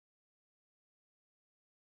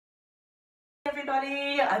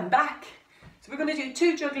everybody, I'm back. So we're going to do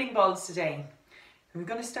 2 juggling balls today. We're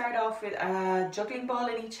going to start off with a juggling ball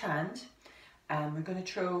in each hand, and we're going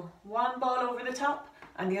to throw one ball over the top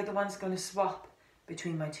and the other one's going to swap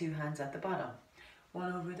between my 2 hands at the bottom.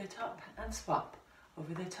 One over the top and swap,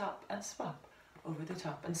 over the top and swap, over the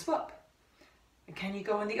top and swap. And can you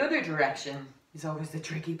go in the other direction is always the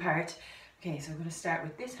tricky part. Okay, so I'm going to start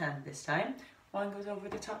with this hand this time. One goes over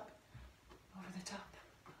the top, over the top,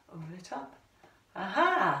 over the top.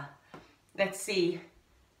 Aha! Let's see,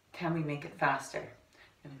 can we make it faster?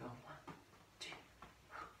 I'm going to go 1,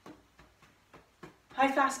 2. How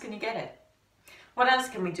fast can you get it? What else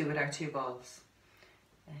can we do with our 2 balls?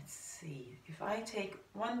 Let's see, if I take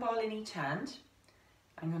one ball in each hand,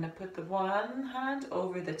 I'm going to put the one hand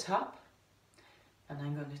over the top and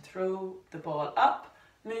I'm going to throw the ball up,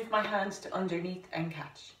 move my hands to underneath and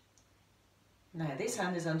catch. Now this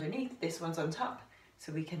hand is underneath, this one's on top,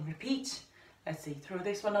 so we can repeat. Let's see, throw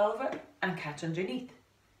this one over and catch underneath.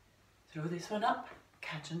 Throw this one up,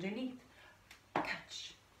 catch underneath.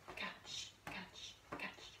 Catch, catch, catch,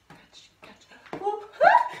 catch, catch, catch.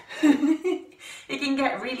 It can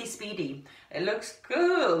get really speedy. It looks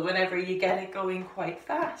cool whenever you get it going quite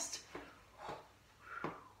fast.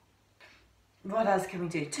 What else can we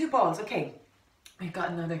do? 2 balls, okay. We've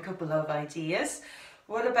got another couple of ideas.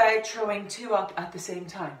 What about throwing 2 up at the same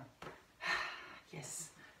time? Yes.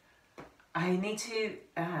 I need to,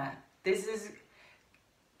 this is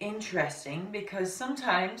interesting because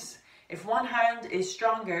sometimes if one hand is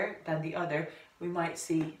stronger than the other, we might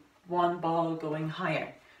see one ball going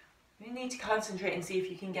higher. You need to concentrate and see if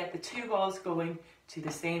you can get the 2 balls going to the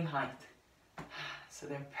same height. So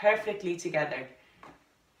they're perfectly together.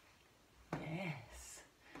 Yes.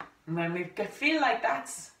 And when we feel like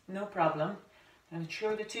that's no problem, I'm going to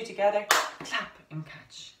throw the 2 together, clap and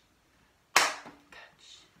catch.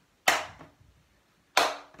 Catch.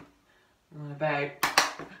 What about...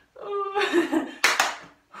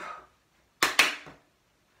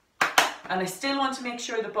 And I still want to make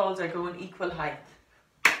sure the balls are going equal height.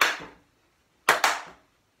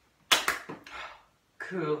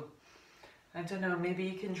 Cool. I don't know, maybe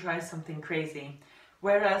you can try something crazy.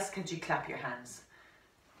 Where else could you clap your hands?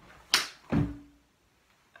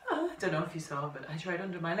 Oh, I don't know if you saw, but I tried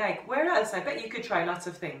under my leg. Where else? I bet you could try lots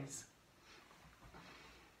of things.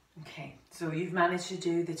 Okay, so you've managed to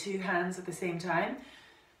do the 2 hands at the same time.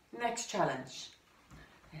 Next challenge.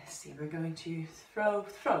 Let's see, we're going to throw,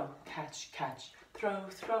 throw, catch, catch. Throw,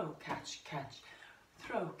 throw, catch, catch.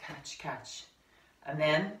 Throw, catch, catch. And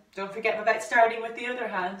then, don't forget about starting with the other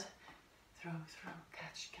hand. Throw, throw,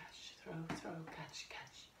 catch, catch. Throw, throw, catch,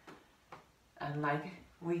 catch. And like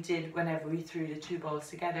we did whenever we threw the 2 balls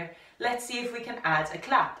together, let's see if we can add a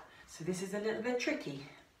clap. So this is a little bit tricky.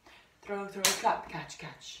 Throw, throw, clap, catch,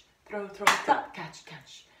 catch. Throw, throw, clap, catch,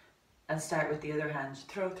 catch. And start with the other hand.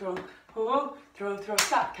 Throw, throw, oh, throw, throw,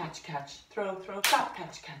 clap, catch, catch. Throw, throw, clap,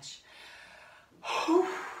 catch, catch.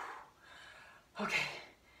 Okay.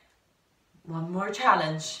 One more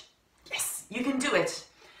challenge. Yes, you can do it.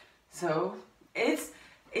 So it's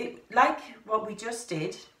like what we just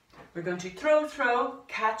did. We're going to throw, throw,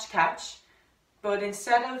 catch, catch. But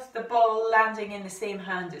instead of the ball landing in the same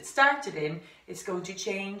hand it started in, it's going to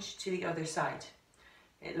change to the other side.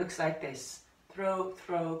 It looks like this. Throw,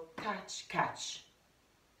 throw, catch, catch.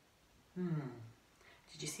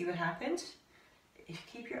 Did you see what happened? If you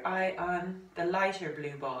keep your eye on the lighter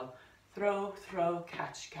blue ball, throw, throw,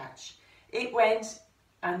 catch, catch. It went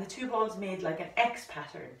and the 2 balls made like an X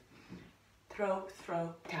pattern. Throw,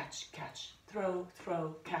 throw, catch, catch. Throw,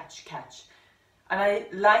 throw, catch, catch. And I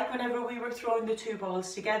like whenever we were throwing the 2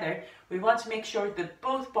 balls together, we want to make sure that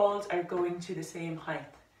both balls are going to the same height.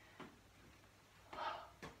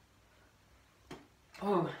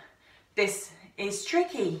 Oh, this is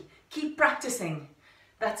tricky. Keep practicing.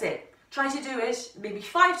 That's it. Try to do it maybe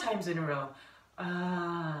 5 times in a row.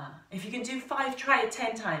 If you can do 5, try it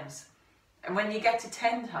 10 times. And when you get to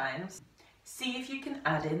 10 times, see if you can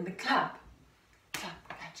add in the clap. Clap,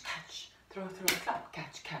 catch, catch. Throw, throw, clap,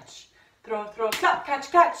 catch, catch. Throw, throw, clap,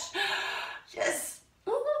 catch, catch. Yes!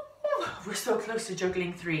 Ooh, we're so close to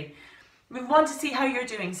juggling 3. We want to see how you're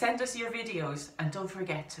doing. Send us your videos and don't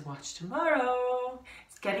forget to watch tomorrow.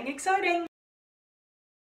 It's getting exciting.